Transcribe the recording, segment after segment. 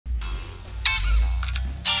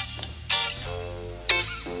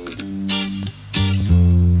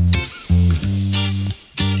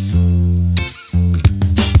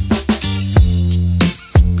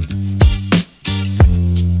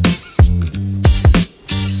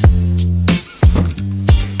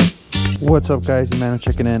What's up guys, your man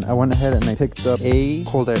checking in. I went ahead and I picked up a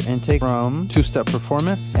cold air intake from Two Step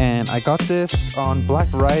Performance, and I got this on Black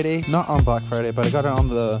Friday. Not on Black Friday, but I got it on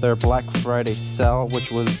their Black Friday sale,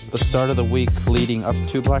 which was the start of the week leading up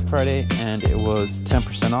to Black Friday, and it was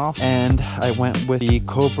 10% off. And I went with the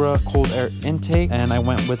Cobra cold air intake, and I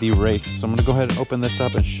went with the Race. So I'm gonna go ahead and open this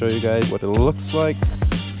up and show you guys what it looks like.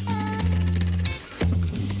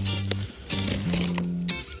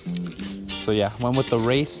 So yeah, went with the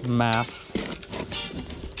Race map.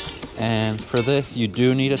 And for this, you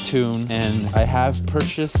do need a tune, and I have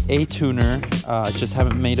purchased a tuner. I just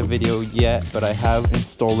haven't made a video yet, but I have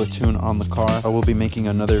installed a tune on the car. I will be making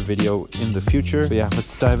another video in the future. But yeah,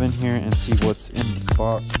 let's dive in here and see what's in the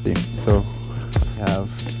box. So we have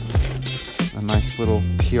a nice little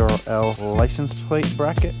PRL license plate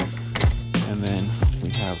bracket, and then we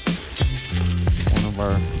have one of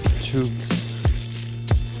our tubes.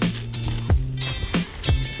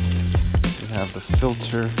 We have the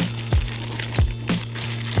filter.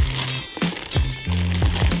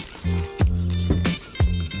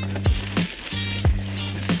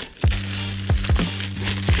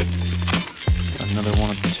 Another one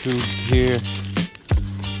of the tubes here.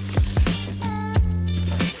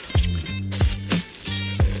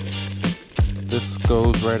 This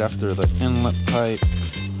goes right after the inlet pipe.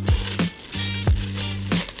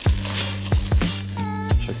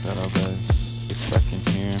 Check that out, guys. It's back in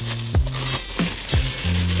here.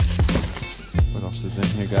 What else is in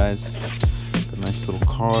here, guys? A nice little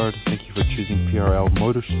card. Thank you for choosing PRL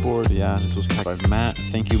Motorsport. Yeah, this was packed by Matt.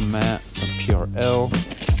 Thank you, Matt, from PRL.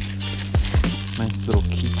 Nice little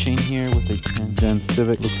keychain here with a 10-gen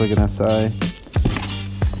Civic. Looks like an SI.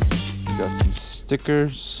 We got some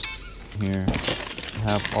stickers. Here we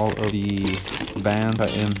have all of the bands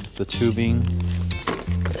cut in the tubing.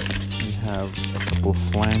 We have a couple of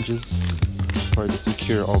flanges to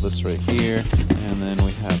secure all this right here. And then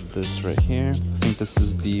we have this right here. I think this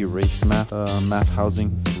is the Race map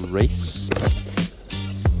housing Race.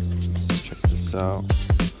 Let's check this out.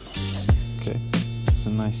 Okay, it's a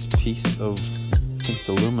nice piece of, I think it's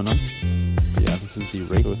aluminum. But yeah, this is the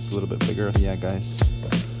Race, so it's a little bit bigger. Yeah, guys,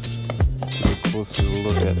 let's take a closer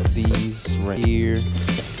look at these right here.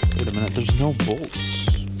 Wait a minute, there's no bolts.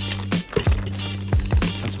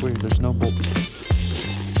 That's weird, there's no bolts.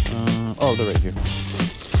 Oh, they're right here.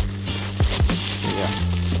 So yeah,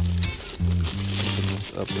 open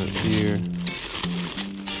this up right here.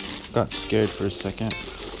 Got scared for a second.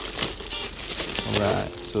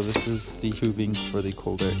 Alright, so this is the tubing for the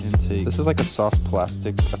cold air intake. This is like a soft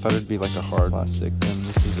plastic. I thought it'd be like a hard plastic. And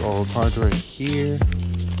this is all hard right here.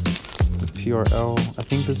 The PRL. I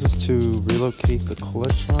think this is to relocate the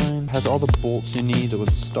clutch line. It has all the bolts you need to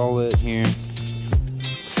install it here.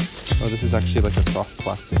 Oh, this is actually like a soft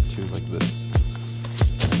plastic too, like this.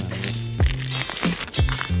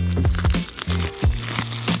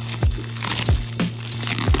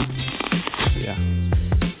 So yeah.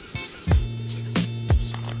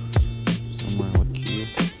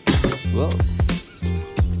 Whoa.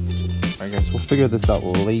 Alright guys, we'll figure this out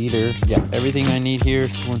later. Yeah, everything I need here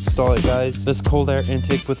to install it, guys. This cold air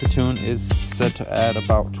intake with the tune is said to add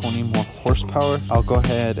about 20 more horsepower. I'll go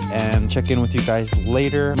ahead and check in with you guys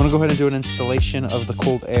later. I'm gonna go ahead and do an installation of the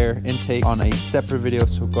cold air intake on a separate video,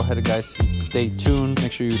 so go ahead, guys, and stay tuned.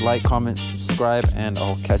 Make sure you like, comment, subscribe, and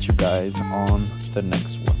I'll catch you guys on the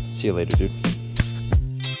next one. See you later, dude.